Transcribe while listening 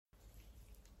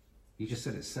You just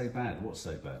said it's so bad. What's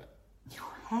so bad? Your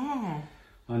hair.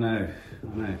 I know.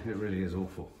 It really is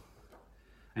awful.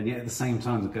 And yet at the same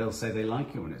time, the girls say they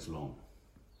like it when it's long.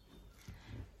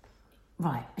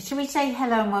 Right. Shall we say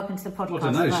hello and welcome to the podcast?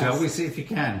 I don't know, shall we? See if you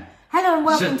can. Hello and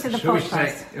welcome to the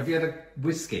podcast. Have you had a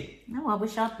whiskey? No, I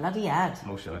wish I'd bloody had. I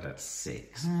wish I'd had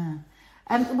 6.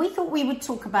 We thought we would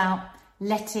talk about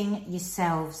letting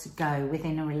yourselves go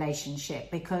within a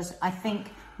relationship, because I think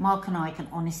Mark and I can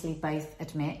honestly both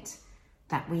admit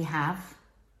that we have.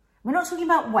 We're not talking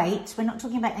about weight, we're not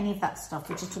talking about any of that stuff,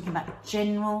 we're just talking about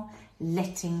general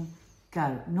letting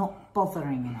go, not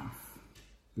bothering enough.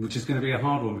 Which is going to be a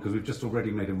hard one because we've just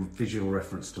already made a visual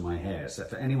reference to my hair. So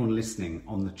for anyone listening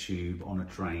on the tube, on a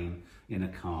train, in a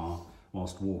car,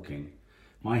 whilst walking,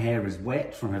 my hair is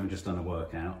wet from having just done a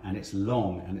workout, and it's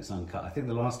long and it's uncut. I think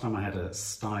the last time I had a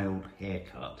styled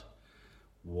haircut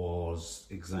was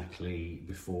exactly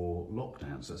before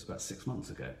lockdown, so it's about 6 months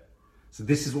ago. So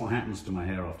this is what happens to my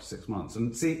hair after 6 months.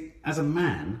 And see, as a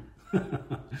man,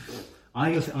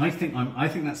 I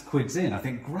think that's quids in. I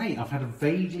think, great, I've had a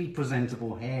vaguely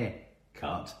presentable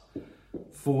haircut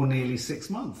for nearly 6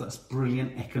 months. That's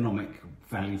brilliant economic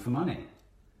value for money.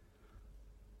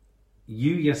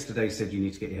 You yesterday said you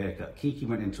need to get your hair cut. Kiki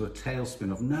went into a tailspin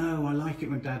of, no, I like it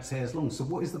when Dad's hair's long. So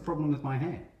what is the problem with my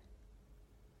hair?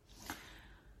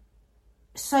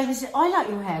 So I like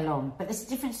your hair long, but there's a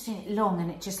difference between it long and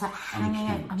it just like hanging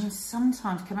out. I mean,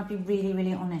 sometimes, can I be really,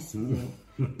 really honest with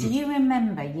you? Do you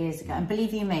remember years ago, and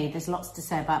believe you me, there's lots to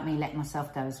say about me letting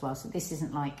myself go as well, so this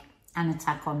isn't like an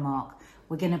attack on Mark.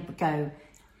 We're going to go...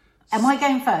 Am I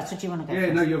going first, or do you want to go first?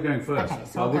 Yeah, no, you're going first. Okay,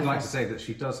 so I would like to say that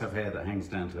she does have hair that hangs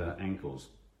down to her ankles.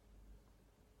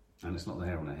 And it's not the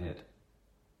hair on her head.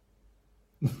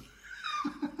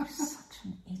 You're such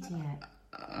an idiot.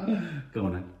 Go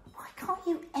on then. Why can't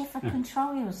you ever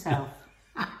control yourself?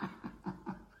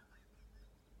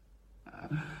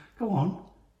 Go on.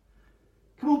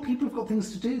 Come on, people have got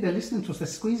things to do. They're listening to us. They're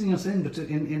squeezing us in, but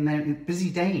in their busy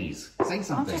days. Say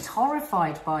something. I'm just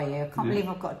horrified by you. I can't believe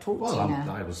I've got to talk to you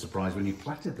now. I was surprised when you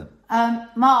plaited them.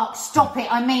 Mark, stop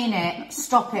it. I mean it.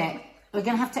 Stop it. We're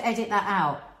going to have to edit that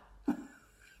out.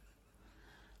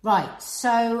 Right.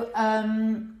 So,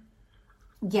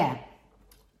 yeah.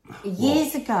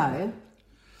 Years ago,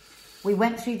 we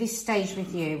went through this stage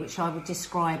with you, which I would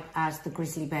describe as the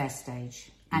grizzly bear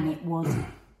stage. And it was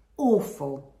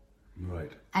awful.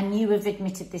 Right. And you have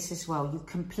admitted this as well. You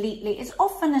completely... It's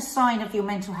often a sign of your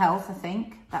mental health, I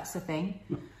think. That's the thing.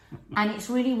 And it's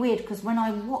really weird because when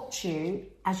I watch you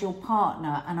as your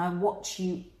partner and I watch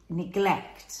you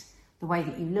neglect the way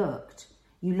that you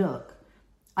look,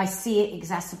 I see it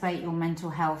exacerbate your mental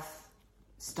health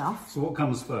stuff. So what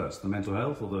comes first, the mental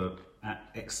health or the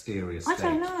exterior state? I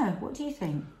don't know. What do you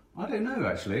think? I don't know,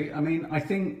 actually. I mean, I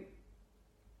think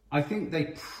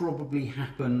they probably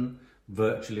happen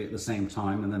virtually at the same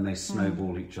time, and then they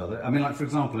snowball each other. I mean, like, for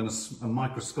example, in a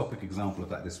microscopic example of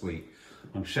that this week,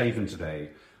 I'm shaven today,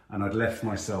 and I'd left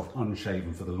myself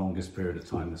unshaven for the longest period of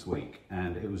time this week.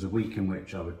 And it was a week in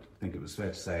which I would think it was fair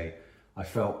to say I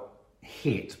felt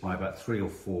hit by about 3 or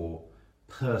 4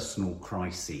 personal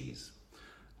crises.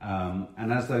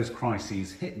 And as those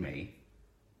crises hit me,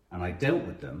 and I dealt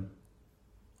with them,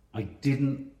 I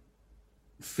didn't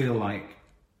feel like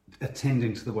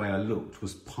attending to the way I looked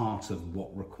was part of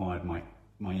what required my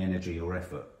energy or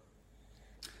effort.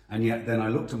 And yet then I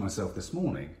looked at myself this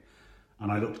morning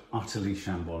and I looked utterly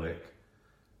shambolic.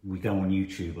 We go on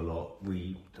YouTube a lot.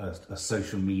 We are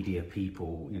social media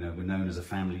people, you know, we're known as a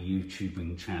family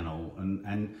YouTubing channel,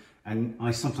 and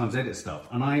I sometimes edit stuff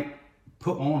and I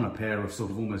put on a pair of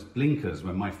sort of almost blinkers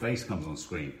when my face comes on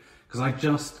screen because I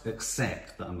just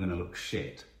accept that I'm going to look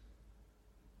shit.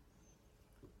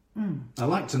 I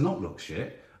like to not look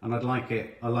shit, and I like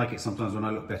it sometimes when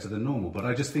I look better than normal, but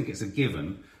I just think it's a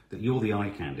given that you're the eye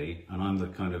candy and I'm the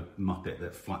kind of muppet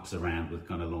that flaps around with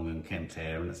kind of long and kempt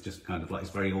hair, and it's just kind of like,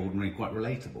 it's very ordinary and quite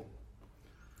relatable.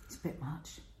 It's a bit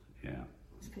much. Yeah.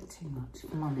 It's a bit too much,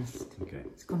 if I'm honest. Okay.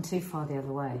 It's gone too far the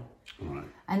other way. All right.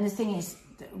 And the thing is,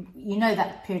 you know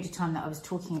that period of time that I was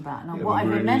talking about, and Yeah, what I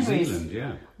remember in New Zealand,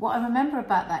 yeah. What I remember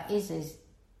about that is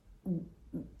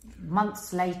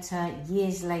months later,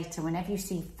 years later, whenever you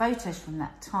see photos from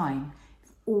that time,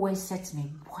 you've always said to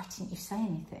me, why didn't you say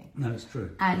anything? No, it's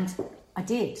true. And I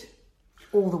did,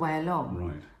 all the way along.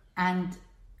 Right. And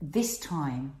this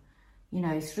time, you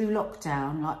know, through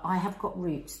lockdown, like, I have got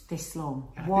roots this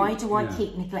long. Why do I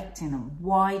keep neglecting them?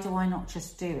 Why do I not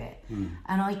just do it?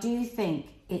 And I do think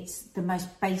it's the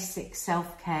most basic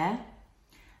self-care.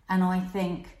 And I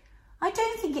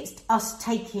don't think it's us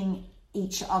taking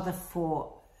each other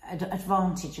for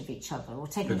advantage of each other or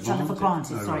taking each other for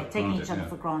granted. Taking each other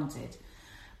for granted.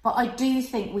 But I do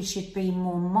think we should be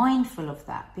more mindful of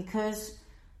that, because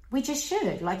we just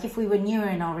should. Like, if we were newer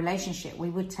in our relationship, we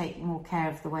would take more care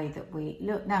of the way that we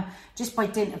look. Now, just by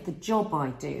dint of the job I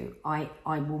do, I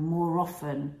will more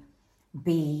often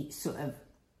be sort of,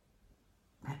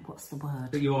 what's the word?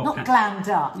 Not glammed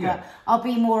up, but I'll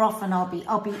be more often.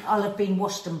 I'll have been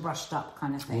washed and brushed up,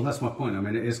 kind of thing. Well, that's my point. I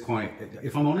mean, it is quite.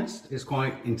 If I'm honest, it's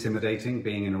quite intimidating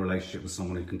being in a relationship with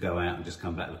someone who can go out and just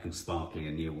come back looking sparkly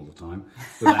and new all the time,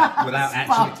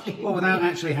 without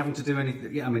actually having to do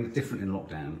anything. Yeah, I mean, different in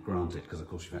lockdown, granted, because of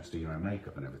course you've had to do your own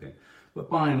makeup and everything. But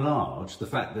by and large, the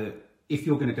fact that if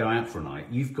you're going to go out for a night,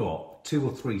 you've got 2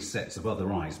 or 3 sets of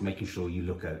other eyes making sure you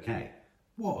look okay.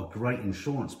 What a great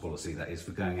insurance policy that is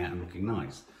for going out and looking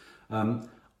nice.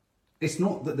 It's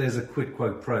not that there's a quid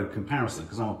pro quo comparison,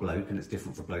 because I'm a bloke and it's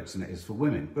different for blokes than it is for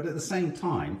women. But at the same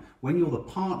time, when you're the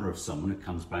partner of someone who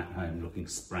comes back home looking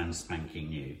brand spanking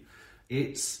new,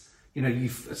 it's, you know,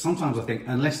 sometimes I think,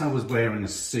 unless I was wearing a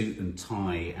suit and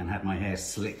tie and had my hair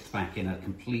slicked back in a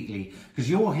completely, because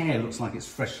your hair looks like it's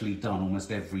freshly done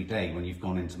almost every day when you've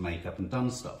gone into makeup and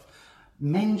done stuff.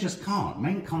 Men just can't.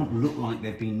 Men can't look like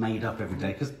they've been made up every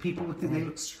day because people would think they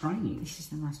look strange. This is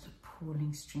the most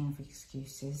appalling string of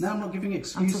excuses. No, I'm not giving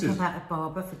excuses. I'm talking about a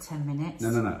barber for 10 minutes.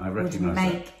 No, I recognise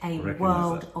that. Would make a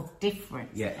world of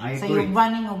difference. Yeah, I agree. So you're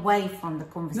running away from the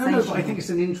conversation. No, but I think it's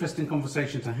an interesting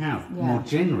conversation to have more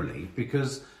generally,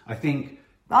 because I think...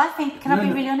 Can I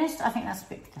be really honest? I think that's a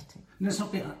bit pathetic. No, it's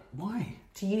not. Why?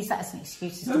 To use that as an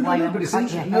excuse as to why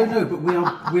you're... But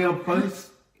we are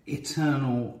both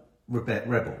eternal...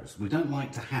 rebels. We don't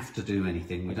like to have to do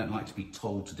anything. We don't like to be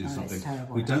told to do something.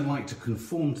 We don't like to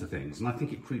conform to things. And I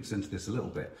think it creeps into this a little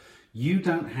bit. You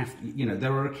don't have,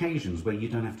 there are occasions where you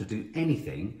don't have to do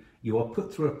anything. You are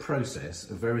put through a process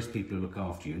of various people who look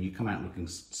after you, and you come out looking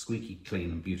squeaky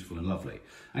clean and beautiful and lovely.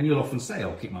 And you'll often say,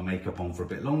 I'll keep my makeup on for a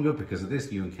bit longer because of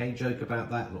this. You and Kay joke about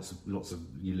that. Lots of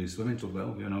you loose women talk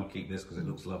about, I'll keep this because it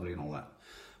looks lovely and all that.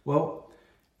 Well,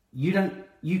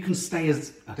 you can stay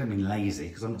as, I don't mean lazy,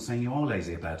 because I'm not saying you are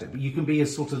lazy about it, but you can be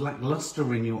as sort of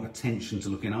lackluster in your attention to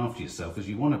looking after yourself as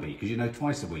you want to be, because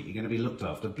twice a week you're going to be looked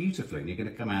after beautifully, and you're going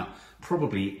to come out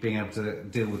probably being able to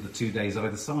deal with the 2 days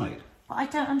either side. But I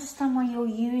don't understand why you're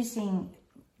using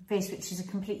this, which is a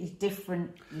completely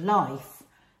different life,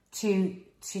 to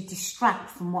distract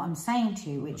from what I'm saying to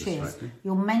you, which is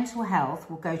your mental health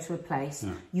will go to a place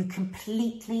you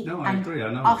completely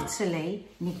utterly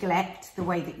neglect the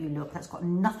way that you look. That's got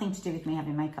nothing to do with me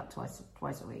having makeup twice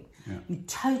a week. Yeah. You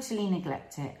totally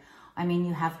neglect it. I mean,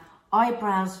 you have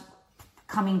eyebrows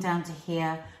coming down to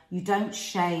here, you don't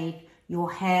shave,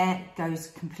 your hair goes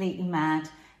completely mad,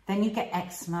 then you get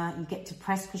eczema, you get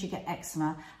depressed because you get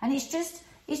eczema, and it's just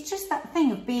that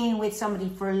thing of being with somebody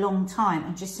for a long time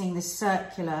and just seeing the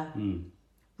circular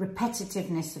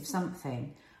repetitiveness of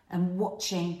something and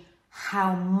watching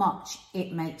how much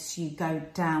it makes you go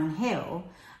downhill.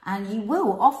 And you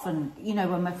will often,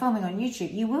 when we're filming on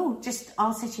YouTube,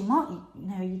 I'll say to you, Mark,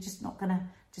 you're just not going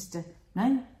to,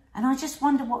 no. And I just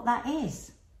wonder what that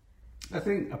is. I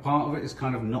think a part of it is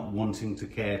kind of not wanting to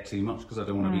care too much, because I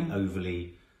don't want to be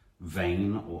overly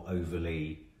vain or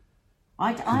overly...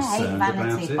 I hate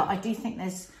vanity, but I do think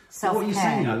there's self-care. What are you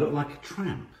saying? I look like a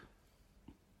tramp?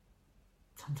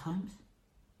 Sometimes.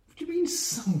 What do you mean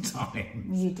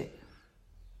sometimes? You do.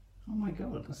 Oh my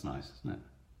God, that's nice, isn't it?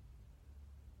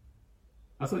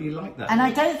 I thought you liked that. And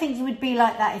I don't think you would be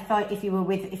like that if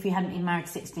you hadn't been married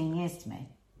 16 years to me.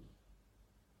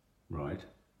 Right.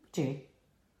 Do you?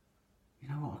 You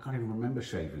know what? I can't even remember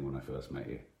shaving when I first met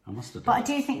you. I must have done. But I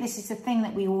do think this is a thing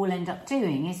that we all end up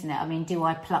doing, isn't it? I mean, do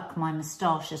I pluck my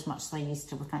moustache as much as I used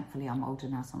to? Well, thankfully, I'm older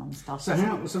now, so my moustache.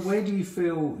 So where do you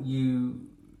feel you?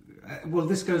 Well,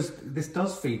 this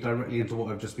does feed directly into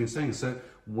what I've just been saying. So,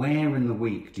 where in the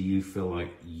week do you feel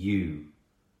like you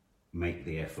make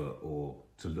the effort, or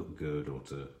to look good, or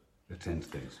to attend to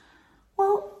things?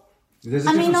 Well. There's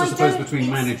a difference, I suppose, between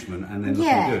management and then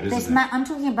looking good, isn't there? I'm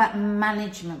talking about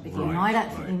management with you, and I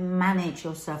don't think you manage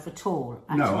yourself at all.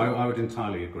 I would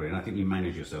entirely agree, and I think you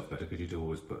manage yourself better because you do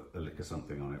always put a lick of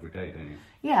something on every day, don't you?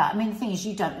 Yeah, I mean, the thing is,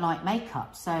 you don't like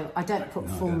makeup, so I don't put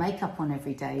full makeup on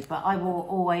every day, but I will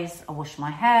always, I wash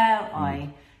my hair, I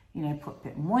put a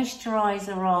bit of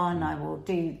moisturiser on, I will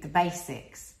do the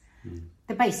basics.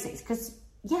 The basics, because,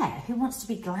 who wants to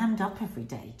be glammed up every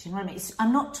day? Do you know what I mean?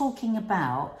 I'm not talking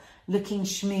about looking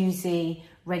schmoozy,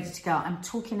 ready to go. I'm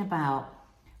talking about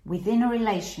within a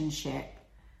relationship,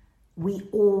 we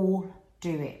all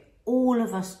do it. All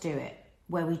of us do it,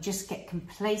 where we just get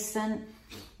complacent.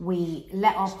 We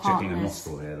let our partners... Checking a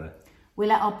nostril here, though. we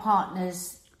let our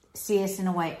partners see us in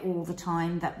a way all the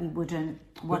time that we wouldn't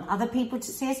want other people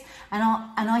to see us. And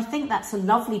I think that's a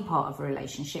lovely part of a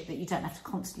relationship, that you don't have to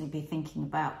constantly be thinking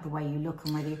about the way you look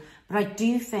and whether you... But I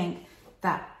do think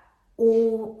that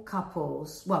all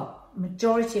couples, well,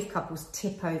 majority of couples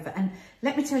tip over. And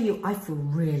let me tell you, I feel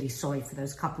really sorry for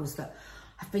those couples that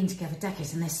have been together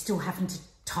decades and they're still having to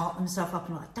tart themselves up,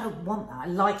 and I don't want that. I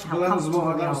like how comfortable we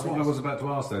are. That was what I was about to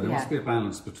ask though. There must be a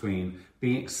balance between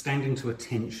standing to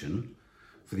attention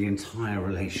for the entire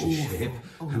relationship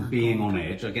and being on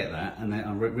edge. I get that, and then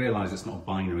I realise it's not a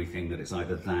binary thing, that it's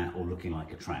either that or looking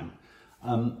like a tramp.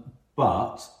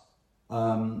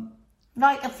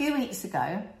 Like a few weeks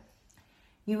ago,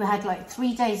 you had like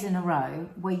 3 days in a row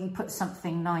where you put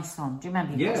something nice on. Do you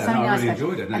remember? I really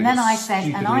enjoyed it. And then I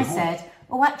said,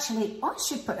 oh, actually, I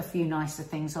should put a few nicer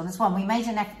things on as well. We made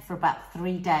an effort for about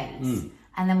 3 days,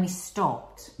 and then we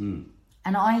stopped. And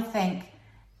I think,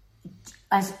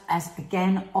 as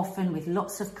again, often with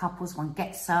lots of couples, one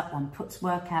gets up, one puts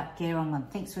workout gear on, one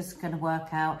thinks it's going to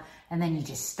work out, and then you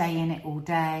just stay in it all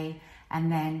day,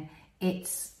 and then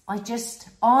it's...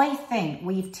 I think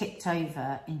we've tipped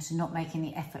over into not making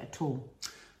the effort at all.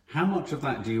 How much of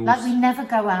that do you... Like, we never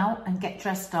go out and get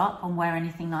dressed up and wear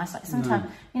anything nice. Like,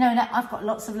 sometimes, you know, I've got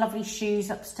lots of lovely shoes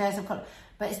upstairs. But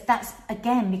that's,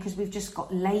 again, because we've just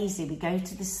got lazy. We go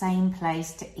to the same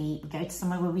place to eat. We go to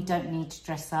somewhere where we don't need to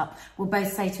dress up. We'll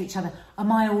both say to each other,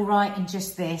 am I all right in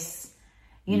just this?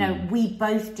 You know, we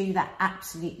both do that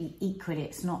absolutely equally.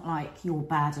 It's not like you're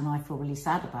bad and I feel really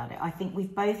sad about it. I think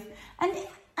we've both...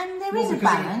 And there is a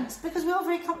balance, because we are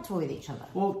very comfortable with each other.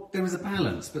 Well, there is a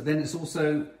balance, but then it's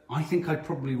also... I think I'd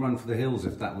probably run for the hills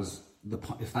if that was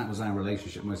our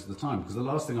relationship most of the time, because the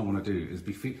last thing I want to do is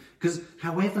be... Because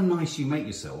however nice you make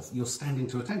yourself, you're standing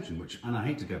to attention, and I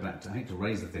hate to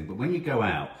raise the thing, but when you go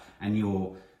out and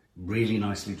you're really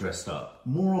nicely dressed up,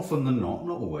 more often than not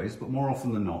always, but more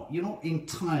often than not, you're not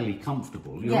entirely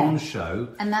comfortable. You're on show.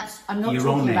 And I'm not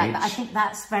talking about that. I think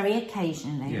that's very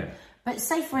occasionally. Yeah. But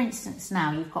say, for instance,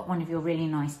 now you've got one of your really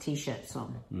nice T-shirts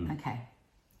on. Okay.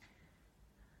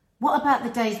 What about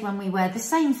the days when we wear the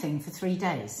same thing for 3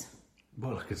 days?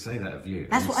 Well, I could say that of you.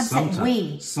 That's what I'm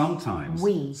saying.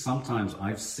 Sometimes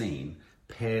I've seen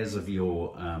pairs of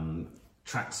your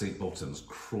tracksuit bottoms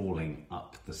crawling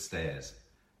up the stairs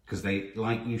because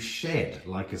you shed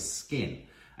like a skin.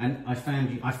 And I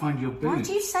find your boobs. Why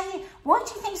do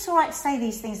you think it's all right to say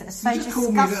these things that are so disgusting?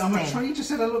 You just called me that I'm a tramp. You just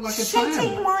said I look like a tramp.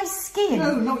 Shedding my skin.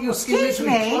 No, not your skin.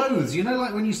 Literally clothes. You know,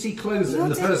 like when you see clothes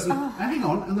and the person... Hang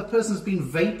on, and the person's been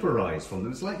vaporised from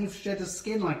them. It's like you've shed a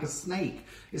skin like a snake.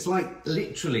 It's like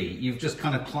literally you've just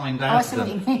kind of climbed out of them. What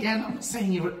you mean. Yeah, I'm not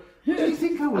saying you were... What do you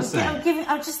think I was saying?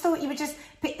 I just thought you were just...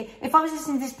 If I was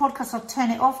listening to this podcast, I'd turn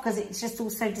it off because it's just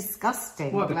all so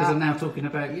disgusting. What, because I'm now talking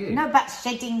about you? No, about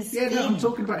shedding the skin. Yeah, no, I'm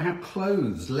talking about how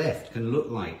clothes left can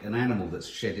look like an animal that's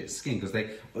shed its skin, because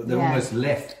they're almost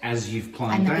left as you've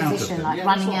climbed out of them. Like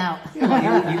running out.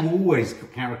 You always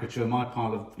caricature my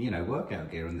pile of, workout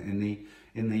gear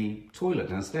in the toilet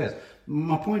downstairs.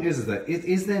 My point is that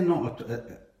is there not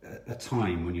a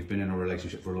time when you've been in a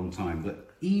relationship for a long time that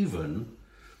even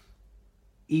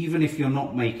if you're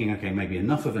not making, maybe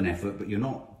enough of an effort, but you're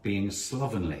not being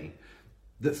slovenly,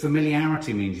 that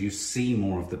familiarity means you see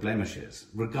more of the blemishes,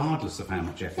 regardless of how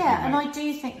much effort you make. Yeah, and I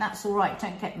do think that's all right,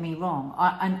 don't get me wrong.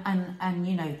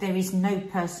 There is no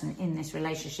person in this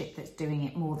relationship that's doing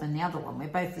it more than the other one. We're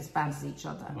both as bad as each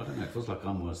other. Well, I don't know, it feels like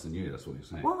I'm worse than you, that's what you're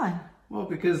saying. Why? Well,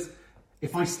 because...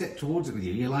 if I step towards it with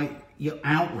you, you're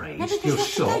outraged, you're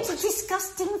shocked. Go to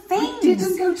disgusting things. I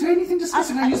didn't go to anything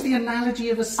disgusting. I used the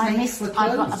analogy of a snake for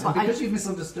clothes. Because you've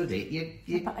misunderstood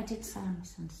it, But I did say I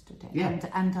misunderstood it. Yeah.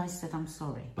 And I said I'm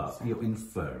sorry. But you're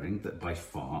inferring that by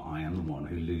far I am the one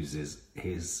who loses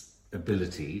his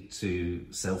ability to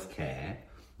self-care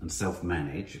and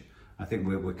self-manage. I think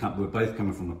we're both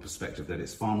coming from a perspective that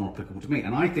it's far more applicable to me.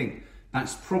 And I think...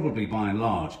 that's probably, by and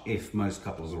large, if most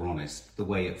couples are honest, the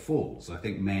way it falls. I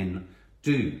think men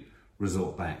do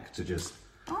resort back to just...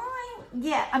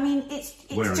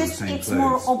 it's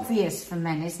more obvious for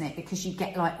men, isn't it? Because you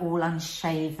get like all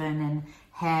unshaven and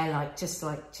hair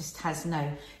just has no...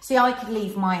 See, I could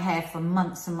leave my hair for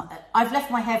months and months. I've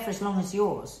left my hair for as long as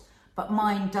yours, but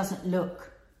mine doesn't look...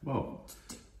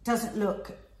 doesn't look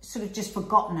sort of just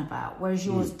forgotten about, whereas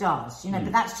yours does,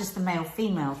 but that's just the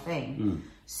male-female thing.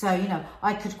 So,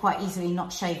 I could quite easily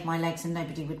not shave my legs and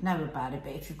nobody would know about it.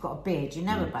 But if you've got a beard, you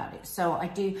know about it. So I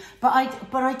do. But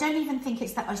I don't even think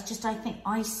it's that. I think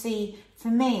I see, for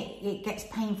me, it gets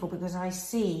painful because I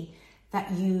see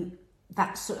that you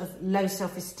that sort of low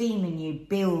self-esteem in you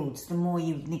builds the more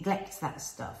you neglect that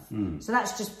stuff. So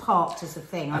that's just parked as a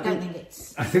thing. I don't think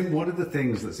it's... I think one of the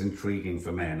things that's intriguing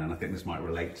for men, and I think this might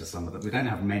relate to some of that, we don't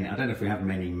have many, I don't know if we have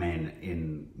many men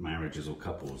in marriages or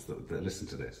couples that listen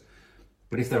to this,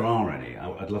 but if there are any,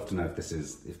 I'd love to know if this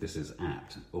is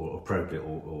apt or appropriate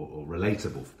or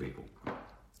relatable for people.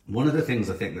 One of the things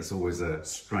I think that's always a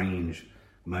strange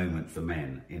moment for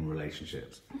men in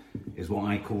relationships is what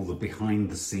I call the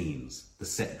behind the scenes, the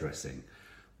set dressing,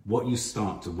 what you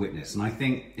start to witness. And I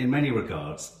think in many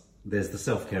regards, there's the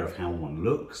self-care of how one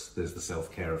looks, there's the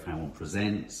self-care of how one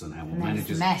presents and how one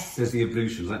manages. There's the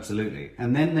ablutions, absolutely.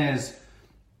 And then there's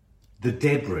the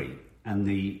debris and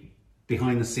the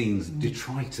behind the scenes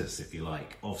detritus, if you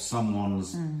like, of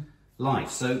someone's life.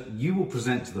 So you will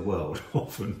present to the world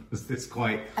often as this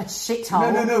quite a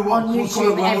shithole on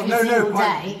YouTube every single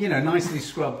day. You know, nicely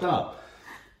scrubbed up.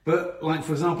 But like,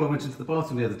 for example, I went into the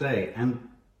bathroom the other day and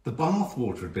the bath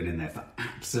water had been in there for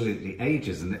absolutely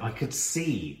ages, and I could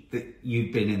see that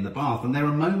you'd been in the bath. And there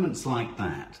are moments like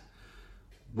that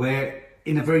where,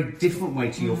 in a very different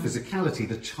way to your physicality,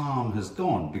 the charm has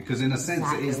gone, because in a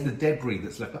sense it is the debris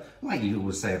that's left. Like you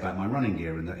always say about my running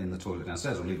gear in the toilet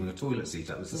downstairs, or leaving a toilet seat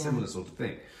up. It's a similar sort of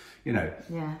thing, you know.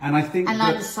 Yeah. And I think, and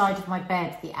like the side of my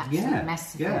bed, the absolute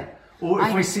mess of it. Or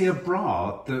if I see a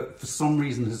bra that for some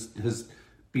reason has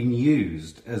been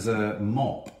used as a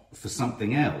mop for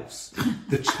something else,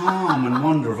 the charm and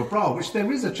wonder of a bra, which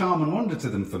there is a charm and wonder to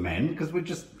them for men, because we're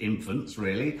just infants,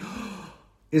 really,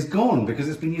 is gone because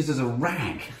it's been used as a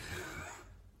rag.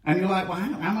 And you're like, well,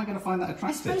 how am I going to find that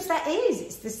attractive? I suppose that is.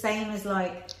 It's the same as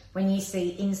like when you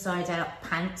see inside-out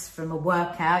pants from a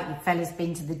workout, your fella's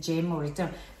been to the gym or he's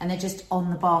done, and they're just on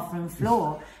the bathroom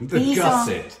floor.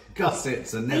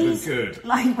 Gussets are never good.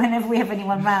 Like whenever we have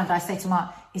anyone round, I say to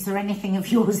Mark, is there anything of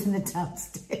yours in the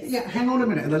downstairs? Yeah, hang on a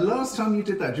minute. And the last time you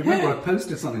did that, do you remember I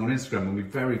posted something on Instagram when we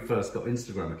very first got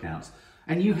Instagram accounts?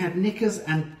 And you had knickers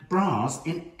and bras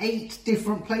in 8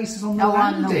 different places on the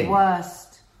landing. I'm the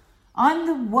worst. I'm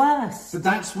the worst. So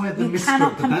that's where the mystery,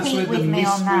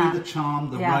 the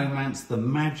charm, the romance, the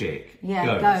magic goes.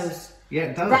 Yeah,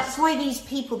 it does. That's why these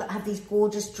people that have these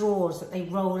gorgeous drawers that they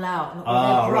roll out, and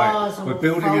all their bras are We're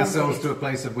building ourselves to a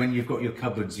place of when you've got your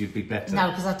cupboards, you'd be better. No,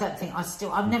 because I don't think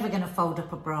I'm never going to fold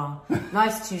up a bra.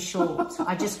 Life's too short.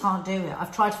 I just can't do it.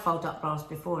 I've tried to fold up bras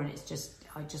before, and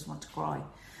I just want to cry.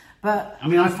 But I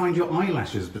mean, I find your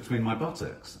eyelashes between my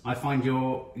buttocks. I find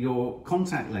your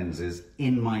contact lenses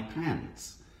in my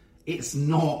pants. It's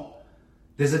not.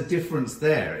 There's a difference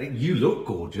there. You look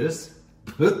gorgeous,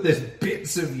 but there's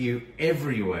bits of you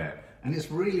everywhere, and it's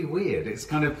really weird. It's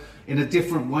kind of in a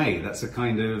different way. That's a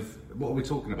kind of, what are we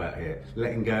talking about here?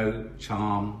 Letting go,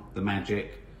 charm, the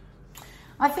magic.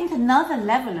 I think another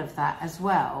level of that as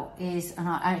well is, and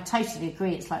I totally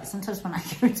agree, it's like sometimes when I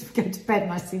go to bed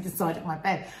and I see the side of my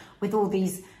bed with all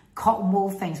these cotton wool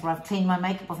things where I've cleaned my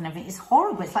makeup off and everything, it's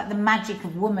horrible. It's like the magic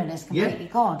of woman is completely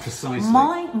gone. Precisely.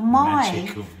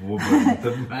 Magic of woman.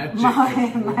 The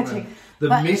magic of woman.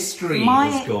 The mystery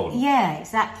is gone. Yeah,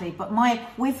 exactly. But my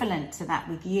equivalent to that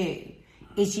with you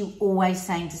is you always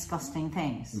saying disgusting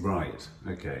things. Right,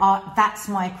 okay. That's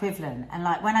my equivalent. And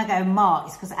like when I go Mark,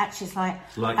 it's because actually it's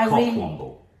like... Like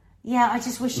cockwomble. Yeah, I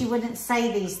just wish you wouldn't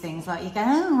say these things. Like you go,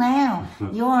 oh wow,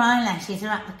 your eyelashes are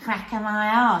like the crack of my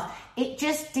arse. It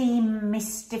just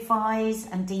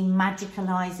demystifies and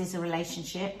demagicalizes a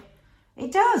relationship.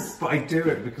 It does. But I do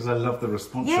it because I love the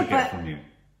response I get from you.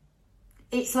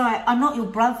 It's like, I'm not your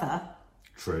brother.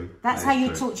 True. That's how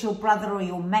you talk to your brother or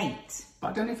your mate. But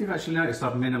I don't know if you've actually noticed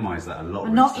I've minimised that a lot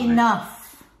Not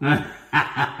enough.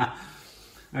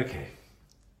 Okay.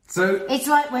 So it's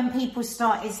like when people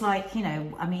start, it's like, you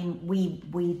know, I mean,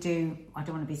 we do, I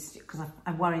don't want to be, because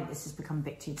I worry this has become a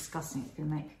bit too disgusting. It's going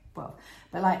to make, but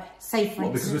like, say for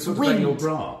instance, because we're talking about your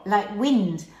bra. Like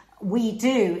wind, we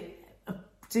do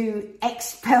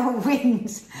expel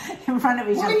wind in front of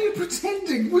each other. Why are you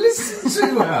pretending? Listen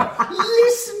to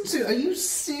her. Are you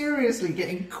seriously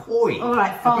getting coy? All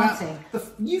right, farting.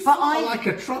 You fart like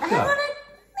a trucker. Hang on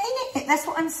a minute. That's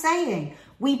what I'm saying.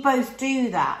 We both do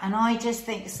that, and I just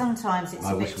think sometimes it's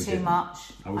a bit too much.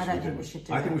 I don't think we should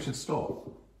do it. I think we should stop.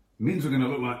 It means we're going to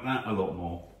look like that a lot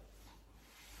more.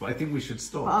 But I think we should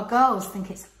stop. But our girls think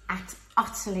it's at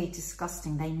utterly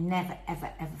disgusting. They never, ever,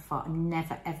 ever fart and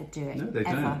never, ever do it. No, they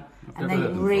ever. don't. I've And never they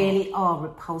heard them really are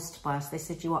repulsed by us. They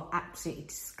said, you are absolutely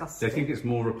disgusting. They think it's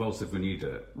more repulsive when you do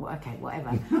it. Well, okay,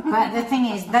 whatever. But the thing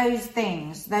is, those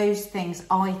things,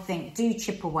 I think, do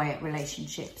chip away at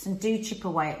relationships and do chip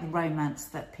away at the romance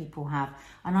that people have.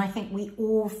 And I think we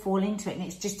all fall into it, and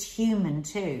it's just human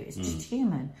too. It's just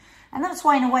human. And that's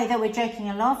why, in a way, though we're joking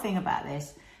and laughing about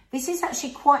this, this is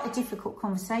actually quite a difficult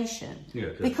conversation. Yeah,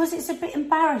 it is. Because it's a bit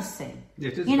embarrassing. Yeah,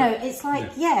 it is you know, a bit. it's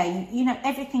like, you know,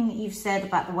 everything that you've said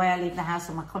about the way I leave the house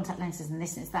and my contact lenses and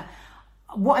this and that.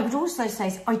 What I would also say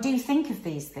is I do think of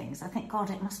these things. I think, God,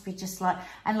 it must be just like,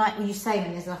 and like you say,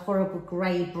 when there's a horrible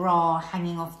grey bra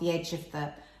hanging off the edge of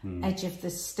the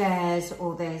stairs,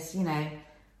 or there's, you know,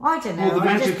 I don't know, Well, the or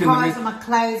magic just in the piles of my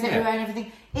clothes Yeah. everywhere and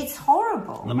everything. It's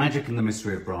horrible. The magic and the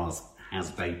mystery of bras has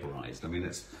vaporised. I mean,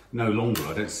 it's no longer.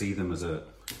 I don't see them as a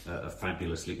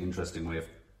fabulously interesting way of.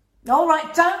 All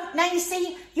right, don't. Now you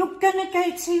see, you're going to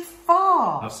go too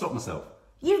far. I've stopped myself.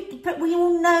 But we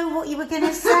all know what you were going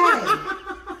to say.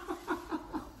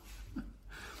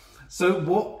 So,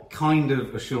 what kind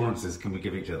of assurances can we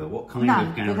give each other? What kind None,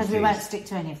 of guarantees? because we won't stick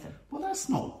to any of them. Well, that's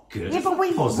not good. Yeah, It's but not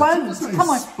we positive. won't. It's not Come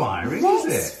on, inspiring, let's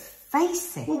is it?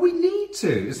 face it. Well, we need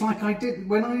to. It's like I did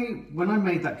when I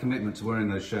made that commitment to wearing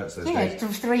those shirts those Yeah, days. for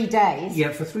 3 days.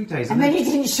 Yeah, for 3 days. And then you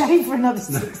didn't shave for another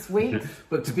 6 weeks.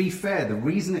 But to be fair, the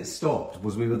reason it stopped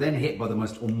was we were then hit by the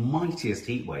most almightiest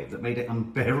heat wave that made it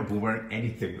unbearable wearing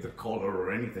anything with a collar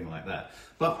or anything like that.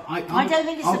 But I don't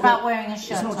think it's about wearing a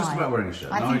shirt. It's not just tie. about wearing a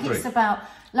shirt. I No, think agree. it's about,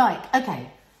 like, okay,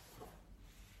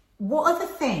 what are the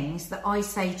things that I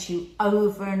say to you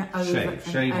over and over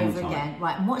Shave on and over time. again?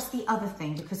 Right, and what's the other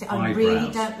thing? Because I really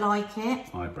Eyebrows. don't like it.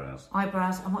 Eyebrows.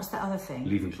 Eyebrows, and what's the other thing?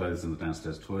 Leaving clothes in the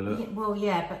downstairs toilet. Yeah, well,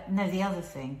 yeah, but no, the other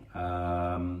thing. The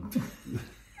other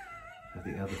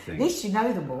At thing. least you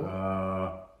know them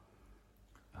all.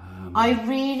 I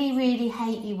really, really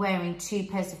hate you wearing 2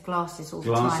 pairs of glasses all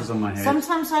the time. Glasses on my head.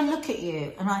 Sometimes I look at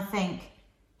you and I think,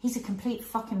 he's a complete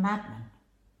fucking madman.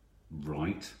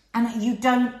 Right. And I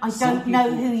don't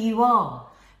know who you are.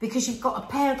 Because you've got a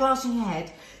pair of glasses in your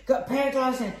head, got a pair of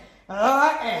glasses in,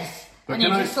 like this. But And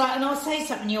you're can just like, and I'll say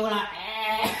something and you're like,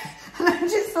 And I'm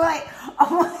just like,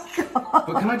 oh my God.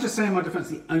 But can I just say in my defence,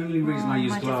 the only reason I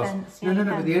use my glasses... defence, No,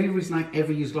 yeah, but the only reason I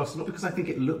ever use glasses, not because I think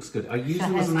it looks good, I use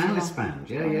them as an Alice band.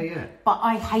 Yeah. But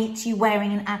I hate you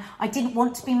wearing I didn't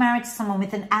want to be married to someone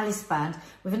with an Alice band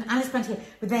here,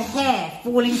 with their hair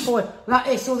falling forward like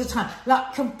this all the time,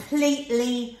 like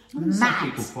completely Some mad.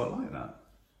 people quite like that.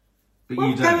 But Well,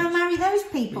 you go don't. and marry those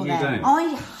people But you then.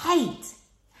 don't.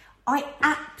 I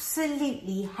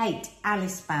absolutely hate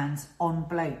Alice bands on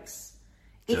blokes.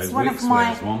 It's Joe one Wicks of my.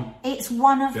 wears one. It's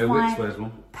one of Joe my Wicks wears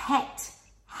one. pet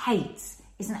hates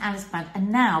is an Alice band,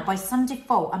 and now by some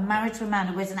default, I'm married to a man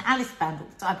who wears an Alice band all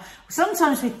the time.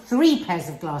 Sometimes with 3 pairs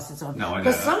of glasses on. No, I know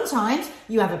Because that. sometimes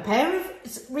you have a pair of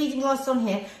reading glasses on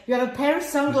here, you have a pair of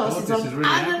sunglasses this on, is really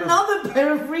and accurate. another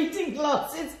pair of reading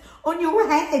glasses on your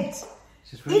head.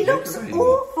 It's really It looks decorating.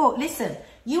 awful. Listen,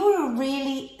 you are a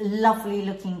really lovely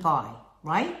looking guy,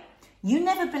 right? You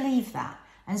never believe that.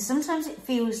 And sometimes it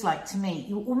feels like, to me,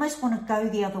 you almost want to go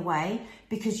the other way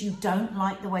because you don't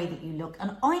like the way that you look.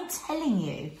 And I'm telling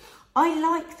you, I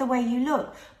like the way you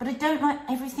look, but I don't like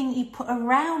everything you put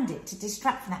around it to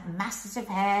distract from that masses of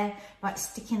hair, like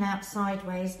sticking out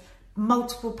sideways,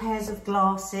 multiple pairs of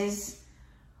glasses.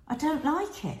 I don't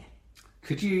like it.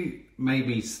 Could you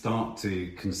maybe start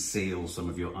to conceal some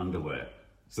of your underwear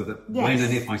so that Yes. when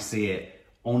and if I see it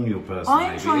on your person,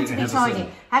 I'm maybe, trying it to be has a tidy.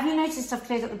 certain- Have you noticed I've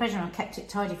cleared up the bedroom? I've kept it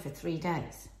tidy for 3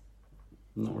 days.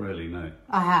 Not really, no.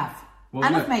 I have. Well,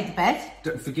 and no. I've made the bed.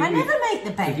 Forgive I me, never make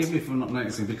the bed. Forgive me for not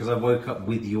noticing because I woke up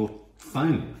with your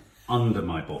phone under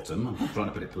my bottom. I'm trying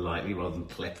to put it politely rather than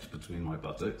cleft between my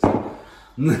buttocks. Well,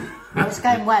 it's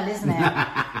going well, isn't it?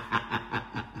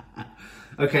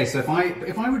 Okay, so if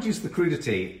I reduce the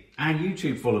crudity, our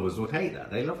YouTube followers would hate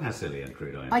that. They love how silly and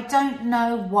crude I am. I don't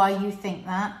know why you think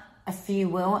that. A few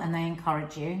will, and they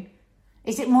encourage you.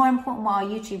 Is it more important what our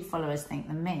YouTube followers think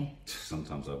than me?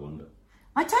 Sometimes I wonder.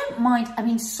 I don't mind. I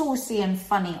mean, saucy and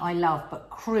funny I love, but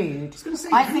crude. I was going to say,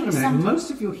 I hang on a minute,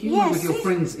 most of your humour Yeah, with your see?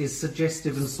 friends is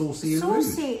suggestive and saucy and rude.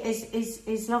 Saucy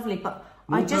is lovely, but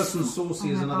One I just... person's saucy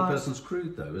Oh is my another God. person's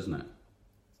crude, though, isn't it?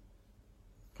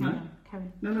 Carry No? on, carry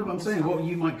on. No, but I'm saying what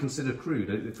you might consider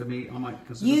crude, for me, I might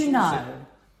consider You saucy. know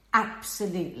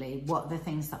absolutely what the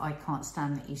things that I can't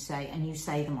stand that you say, and you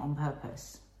say them on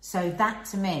purpose. So that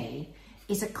to me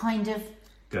is a kind of...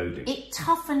 Goading. It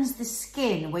toughens the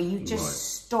skin where you just Right.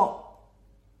 stop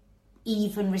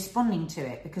even responding to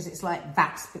it because it's like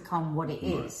that's become what it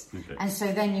is. Okay. And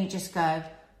so then you just go,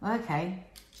 Okay.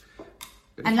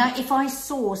 And like, if I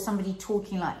saw somebody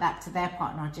talking like that to their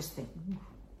partner, I'd just think, ooh,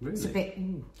 Really? it's a bit.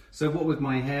 Ooh. So what with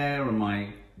my hair and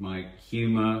my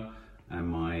humour and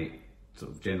my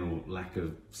sort of general lack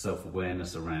of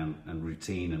self-awareness around and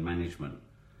routine and management,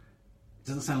 it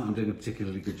doesn't sound like I'm doing a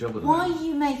particularly good job at the Why moment. are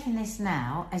you making this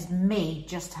now as me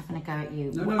just having a go at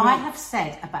you? No. I have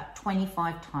said about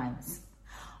 25 times,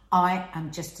 I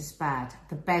am just as bad.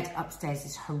 The bed upstairs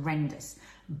is horrendous.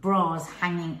 Bras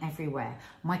hanging everywhere.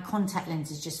 My contact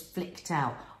lens is just flicked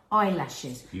out.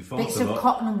 Eyelashes. You fart Bits a of lot.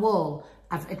 cotton wool.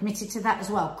 I've admitted to that as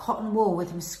well. Cotton wool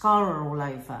with mascara all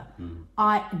over.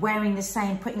 I wearing the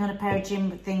same, putting on a pair of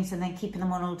gym things and then keeping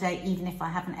them on all day, even if I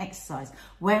haven't exercised.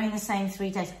 Wearing the same 3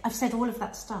 days. I've said all of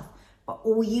that stuff. But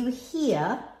all you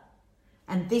hear,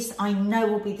 and this I know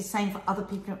will be the same for other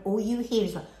people, all you hear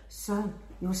is like, so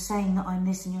you're saying that I'm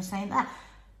this and you're saying that.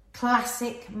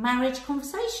 Classic marriage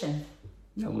conversation.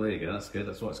 Yeah, well, there you go. That's good.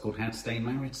 That's why it's called How to Stay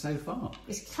Married So Far.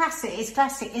 It's classic, isn't it?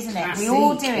 Classic, We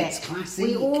all do it's it. classic.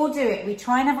 We all do it. We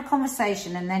try and have a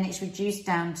conversation and then it's reduced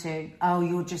down to, oh,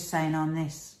 you're just saying I'm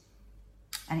this.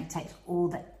 And it takes all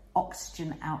the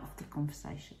oxygen out of the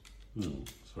conversation.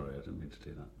 Sorry, I didn't mean to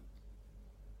do that.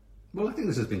 Well, I think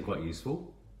this has been quite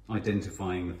useful.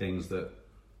 Identifying the things that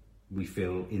we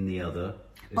feel in the other.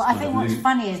 But I think what's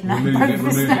funny is both of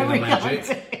us know the we can't magic.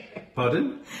 do it.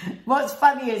 Pardon? What's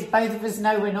funny is both of us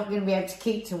know we're not going to be able to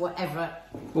keep to whatever.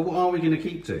 Well, what are we going to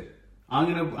keep to?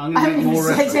 I'm going to I make haven't more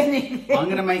said effort. anything. I'm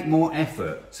going to make more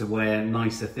effort to wear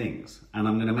nicer things, and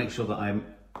I'm going to make sure that I'm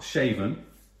shaven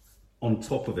on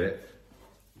top of it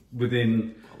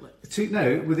within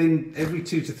every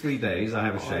 2 to 3 days. I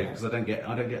have a shave because I don't get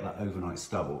that overnight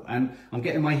stubble, and I'm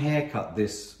getting my hair cut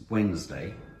this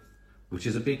Wednesday, which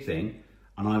is a big thing,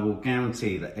 and I will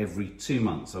guarantee that every 2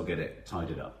 months I'll get it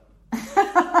tidied up.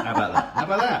 How about that? How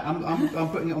about that? I'm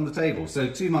putting it on the table. So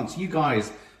 2 months, you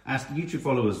guys, as YouTube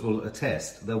followers will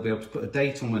attest, they'll be able to put a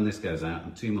date on when this goes out,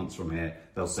 and 2 months from here,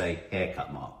 they'll say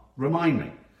haircut mark. Remind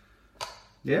me.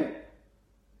 Yeah?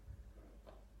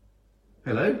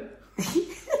 Hello?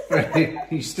 Are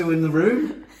you still in the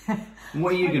room? And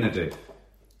what are you going to do?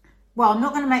 Well, I'm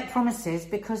not going to make promises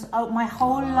because my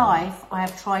whole life I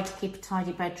have tried to keep a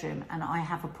tidy bedroom and I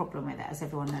have a problem with it, as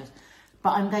everyone knows.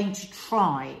 But I'm going to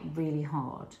try really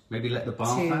hard Maybe let the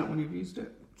bath out when you've used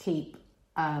it? keep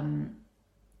the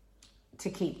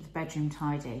bedroom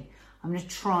tidy. I'm going to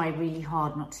try really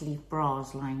hard not to leave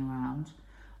bras lying around.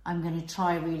 I'm going to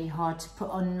try really hard to put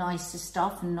on nicer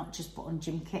stuff and not just put on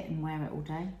gym kit and wear it all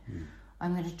day.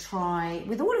 I'm going to try,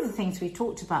 with all of the things we've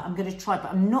talked about, I'm going to try,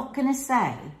 but I'm not going to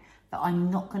say that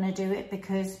I'm not going to do it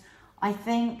because I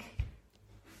think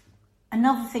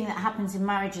another thing that happens in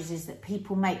marriages is that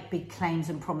people make big claims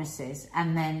and promises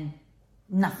and then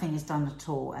nothing is done at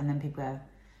all and then people go...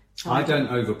 So I don't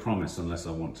overpromise unless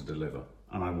I want to deliver,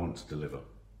 and I want to deliver.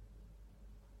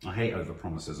 I hate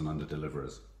overpromisers and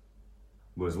underdeliverers.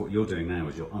 Whereas what you're doing now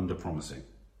is you're underpromising,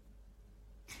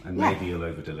 and Yeah. maybe you'll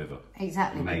overdeliver.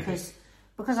 Exactly, Maybe.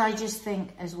 because I just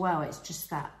think as well, it's just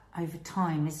that over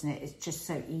time, isn't it? It's just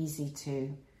so easy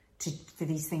for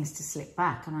these things to slip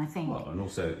back, and I think... Well, and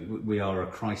also we are a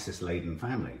crisis-laden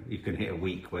family. You can hit a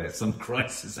week where some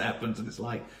crisis happens, and it's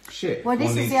like shit. Well, this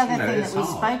one is needs- the other you know, thing it's that we've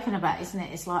hard. spoken about, isn't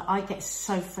it? It's like I get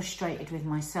so frustrated with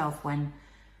myself when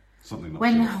Something not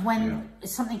when to- when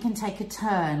something can take a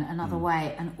turn another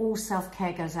way and all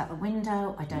self-care goes out the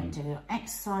window. I don't do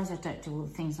exercise, I don't do all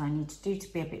the things I need to do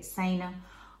to be a bit saner,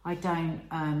 I don't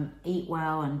eat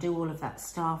well and do all of that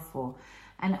stuff,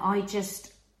 and I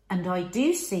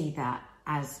do see that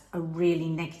as a really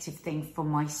negative thing for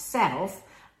myself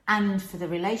and for the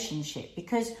relationship,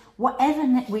 because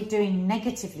whatever we're doing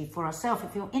negatively for ourselves,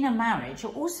 if you're in a marriage,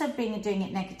 you're also doing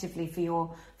it negatively for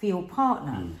your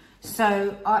partner.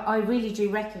 So I really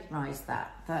do recognise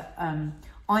that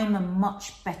I'm a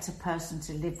much better person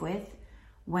to live with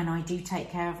when I do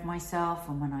take care of myself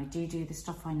and when I do the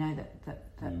stuff I know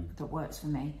that works for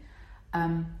me.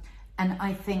 And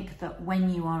I think that when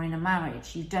you are in a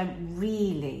marriage, you don't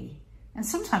really, and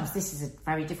sometimes this is a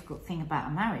very difficult thing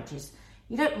about a marriage, is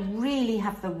you don't really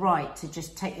have the right to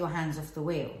just take your hands off the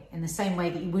wheel in the same way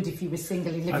that you would if you were singly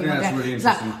living think on that's your own. really It's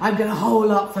like, interesting. I'm going to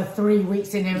hole up for 3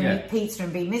 weeks in here and Yeah. eat pizza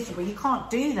and be miserable. You can't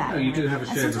do that. No, you do have a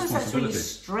And shared sometimes that's really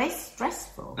responsibility.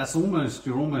 stressful.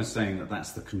 You're almost saying that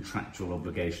that's the contractual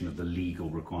obligation of the legal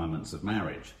requirements of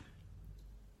marriage.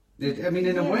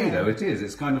 In a way, Yeah. though, it is.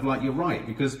 It's kind of like you're right,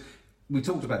 because we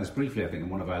talked about this briefly, I think, in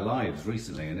one of our lives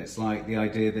recently, and it's like the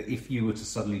idea that if you were to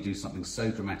suddenly do something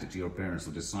so dramatic to your appearance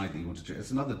or decide that you want to do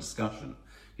it's another discussion.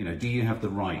 Do you have the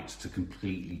right to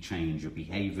completely change your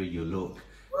behaviour, your look,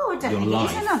 Well, I don't your think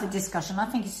life. it's another discussion. I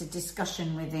think it's a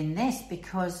discussion within this,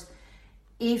 because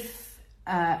if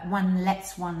one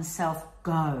lets oneself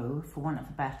go, for want of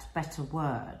a better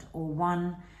word, or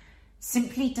one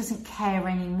simply doesn't care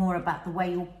anymore about the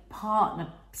way your partner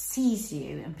sees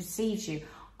you and perceives you,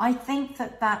 I think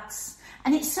that's,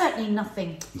 and it's certainly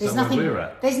nothing. There's that where we're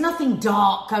at? There's nothing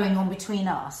dark going on between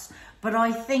us, but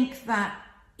I think that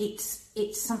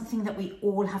it's something that we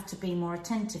all have to be more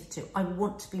attentive to. I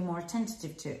want to be more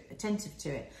attentive to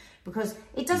it, because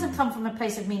it doesn't come from a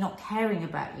place of me not caring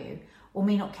about you or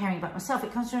me not caring about myself.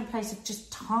 It comes from a place of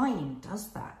just time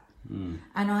does that.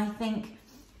 And I think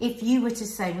if you were to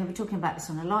say, we were talking about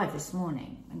this on a live this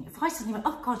morning, and if I suddenly went,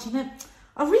 oh God,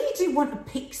 I really do want a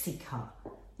pixie cut.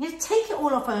 Take it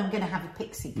all off, and I'm going to have a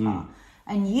pixie cut.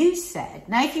 And you said,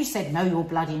 now if you said, no, you're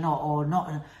bloody not, or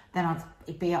not, then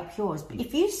it'd be up yours. But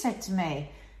if you said to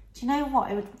me, do you know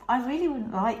what, I really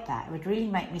wouldn't like that. It would really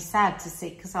make me sad to see,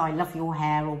 because I love your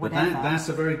hair or whatever. But that's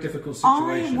a very difficult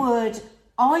situation.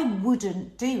 I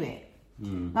wouldn't do it.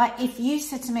 Like if you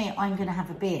said to me, I'm going to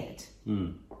have a beard,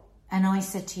 and I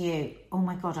said to you, oh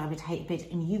my God, I would hate a beard,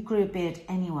 and you grew a beard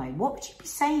anyway, what would you be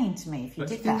saying to me if you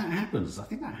did that? I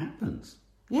think that happens.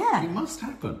 Yeah. It must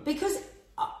happen. Because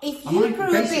if you grew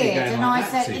a beard and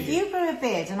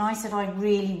I said, I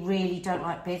really, really don't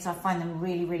like beards, I find them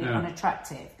really, really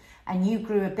unattractive, and you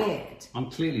grew a beard,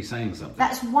 I'm clearly saying something.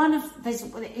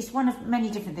 It's one of many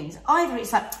different things. Either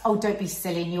it's like, oh, don't be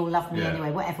silly and you'll love me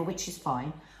anyway, whatever, which is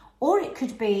fine. Or it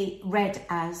could be read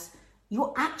as,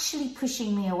 you're actually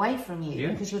pushing me away from you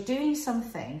because you're doing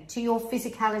something to your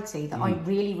physicality that I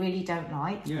really, really don't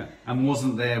like. Yeah, and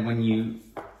wasn't there when you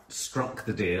struck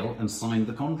the deal and signed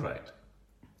the contract.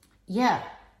 Yeah,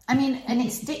 I mean, and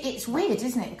it's weird,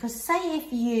 isn't it? Because say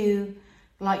if you,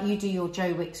 like you do your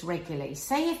Joe Wicks regularly,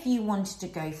 say if you wanted to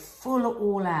go full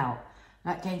all out,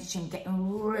 like going to gym,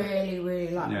 getting really,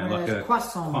 really like a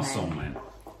croissant man.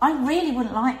 I really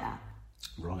wouldn't like that.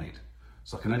 Right.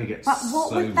 So I can only get but what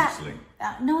so would that,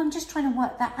 muscly. No, I'm just trying to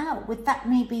work that out. Would that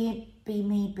maybe be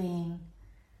me being...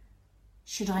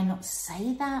 Should I not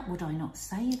say that? Would I not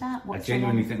say that? I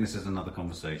genuinely think this is another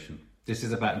conversation. This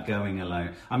is about going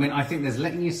alone. I mean, I think there's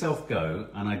letting yourself go,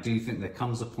 and I do think there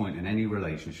comes a point in any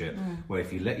relationship where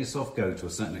if you let yourself go to a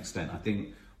certain extent, I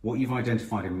think what you've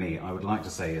identified in me, I would like to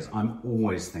say is I'm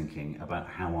always thinking about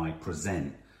how I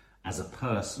present as a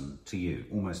person to you,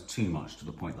 almost too much, to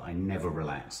the point that I never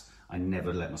relax. I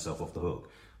never let myself off the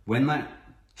hook. When that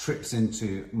trips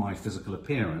into my physical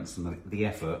appearance and the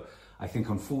effort, I think,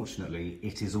 unfortunately,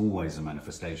 it is always a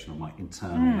manifestation of my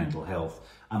internal mental health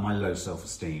and my low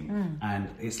self-esteem. And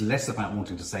it's less about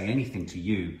wanting to say anything to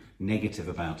you negative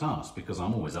about us, because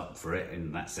I'm always up for it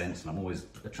in that sense, and I'm always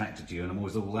attracted to you, and I'm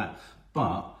always all that.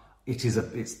 But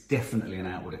it's definitely an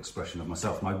outward expression of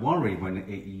myself. My worry when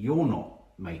you're not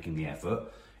making the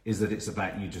effort is that it's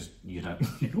about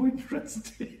you're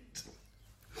interested.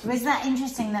 Well, is that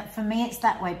interesting that for me it's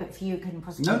that way, but for you it couldn't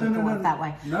possibly work that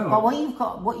way? No. But what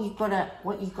you've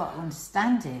got to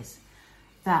understand is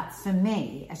that for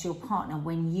me, as your partner,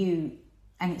 when you,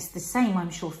 and it's the same, I'm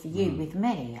sure, for you with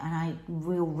me, and I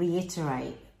will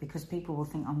reiterate because people will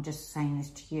think I'm just saying this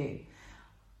to you.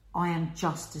 I am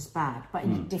just as bad, but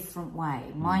in a different way.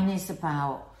 Mine is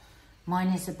about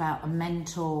a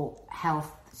mental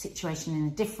health situation in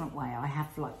a different way. I have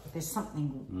there's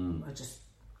something I just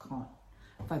can't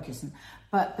focus on.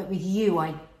 But with you,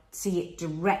 I see it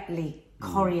directly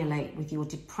correlate with your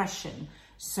depression.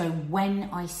 So when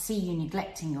I see you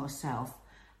neglecting yourself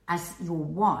as your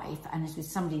wife and as with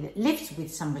somebody that lives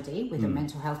with somebody with a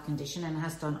mental health condition and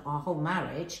has done our whole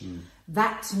marriage,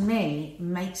 that to me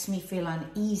makes me feel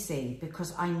uneasy,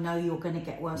 because I know you're going to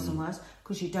get worse and worse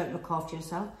because you don't look after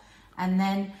yourself. And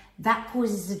then that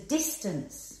causes a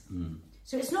distance.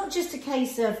 So it's not just a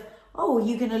case of, oh,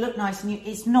 you're going to look nice, and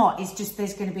it's not. It's just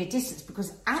there's going to be a distance,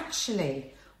 because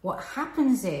actually what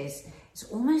happens is it's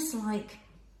almost like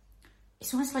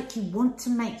you want to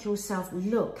make yourself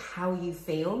look how you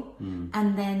feel,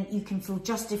 and then you can feel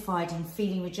justified in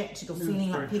feeling rejected or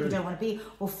feeling like people don't want to be,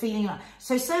 or feeling like...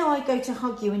 So say I go to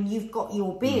hug you and you've got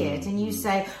your beard and you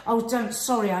say, oh,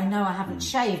 sorry, I know I haven't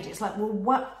shaved. It's like,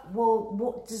 what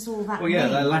does all that mean? Well, yeah,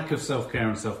 the lack of self-care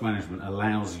and self-management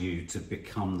allows you to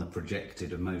become the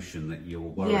projected emotion that you're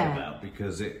worried about,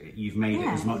 because you've made it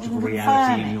as much of a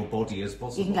reality in your body as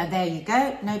possible. You can go, there you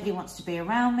go, nobody wants to be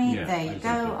around me, there you go,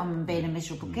 I'm being a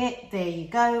miserable git, there you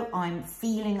go, I'm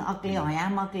feeling ugly, I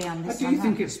am ugly, I'm this, I do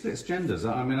think it splits genders.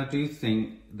 I mean, I do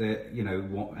think that,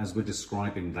 as we're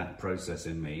describing that process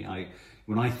in me,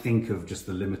 when I think of just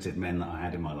the limited men that I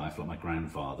had in my life, like my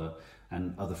grandfather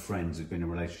and other friends who've been in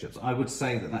relationships, I would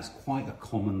say that that's quite a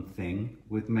common thing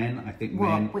with men. I think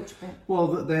men... Which bit? Well,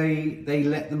 that they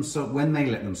let themselves... When they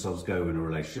let themselves go in a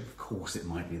relationship, of course it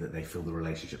might be that they feel the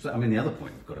relationships... I mean, the other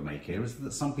point we've got to make here is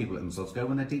that some people let themselves go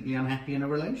when they're deeply unhappy in a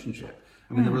relationship.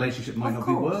 I mean, the relationship might not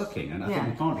be working, and I think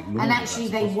we can't ignore and that actually,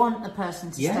 that's they want the person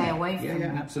to stay away from them.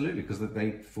 Yeah, absolutely, because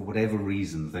they, for whatever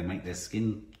reasons, they make their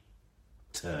skin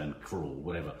turn, crawl,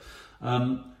 whatever.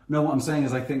 No, what I'm saying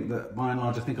is I think that, by and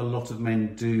large, I think a lot of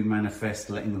men do manifest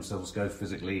letting themselves go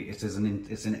physically. It is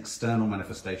it's an external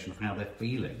manifestation of how they're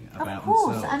feeling about themselves. Of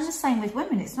course, and the same with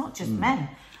women. It's not just men.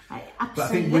 Absolutely. But I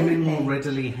think women more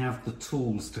readily have the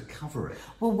tools to cover it.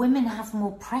 Well, women have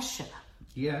more pressure.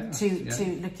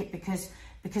 To look at because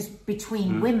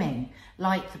between women,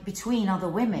 like between other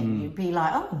women, you'd be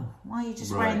like, oh, why are you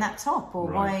just wearing that top,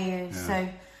 or why are you so?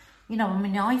 You know, I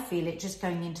mean, I feel it just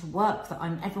going into work that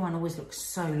everyone always looks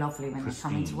so lovely when they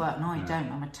come into work, and I don't.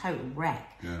 I'm a total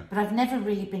wreck. But I've never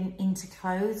really been into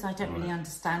clothes. I don't really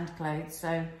understand clothes,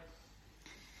 so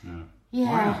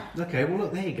Wow. Okay, well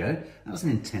look, there you go. That was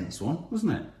an intense one,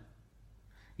 wasn't it?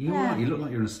 You all right? You look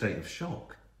like you're in a state of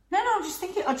shock. No, I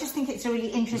just think it's a really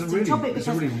interesting topic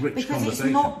because it's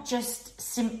not just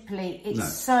simply,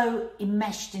 it's so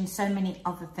enmeshed in so many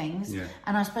other things.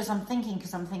 And I suppose I'm thinking,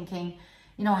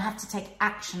 you know, I have to take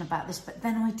action about this, but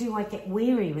then I get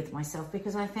weary with myself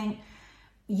because I think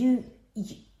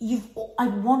I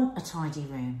want a tidy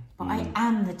room, but I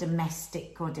am the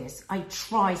domestic goddess. I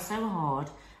try so hard,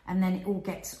 and then it all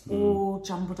gets all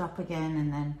jumbled up again,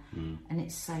 and then and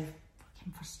it's so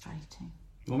fucking frustrating.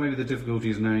 Well, maybe the difficulty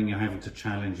is knowing you're having to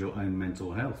challenge your own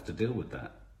mental health to deal with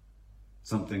that.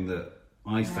 Something that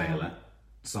I fail at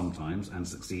sometimes and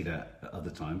succeed at other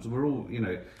times. We're all, you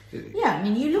know... I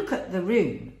mean, you look at the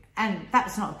room, and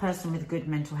that's not a person with good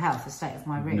mental health, the state of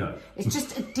my room. No. It's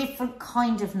just a different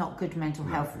kind of not good mental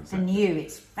health than you.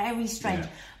 It's very strange.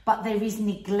 But there is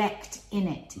neglect in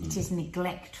it. It is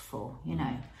neglectful, you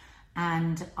know.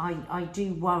 And I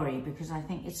do worry because I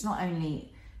think it's not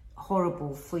only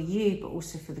horrible for you but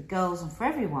also for the girls and for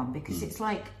everyone, because it's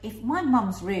like, if my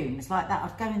mum's room is like that,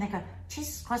 I'd go in there and go,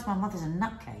 Jesus Christ, my mother's a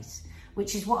nutcase,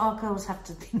 which is what our girls have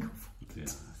to think of. Yeah,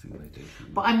 I think they do.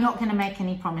 But I'm not going to make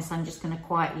any promise. I'm just going to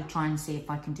quietly try and see if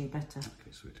I can do better.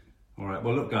 Okay, sweetie. All right,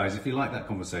 well look guys, if you like that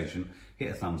conversation, hit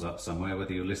a thumbs up somewhere,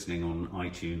 whether you're listening on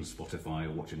iTunes, Spotify,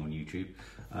 or watching on YouTube.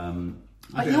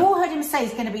 But you all heard him say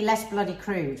he's going to be less bloody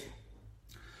crude.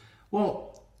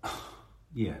 Well,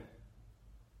 yeah.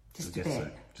 Just a bit. So.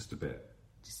 Just a bit.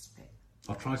 Just a bit.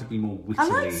 I'll try to be more witty. I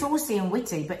like saucy and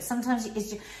witty, but sometimes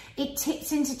it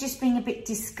tips into just being a bit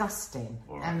disgusting.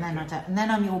 Right, and then and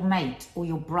then I'm your mate or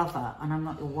your brother, and I'm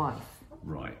not your wife.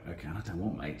 Right, okay, I don't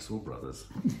want mates or brothers.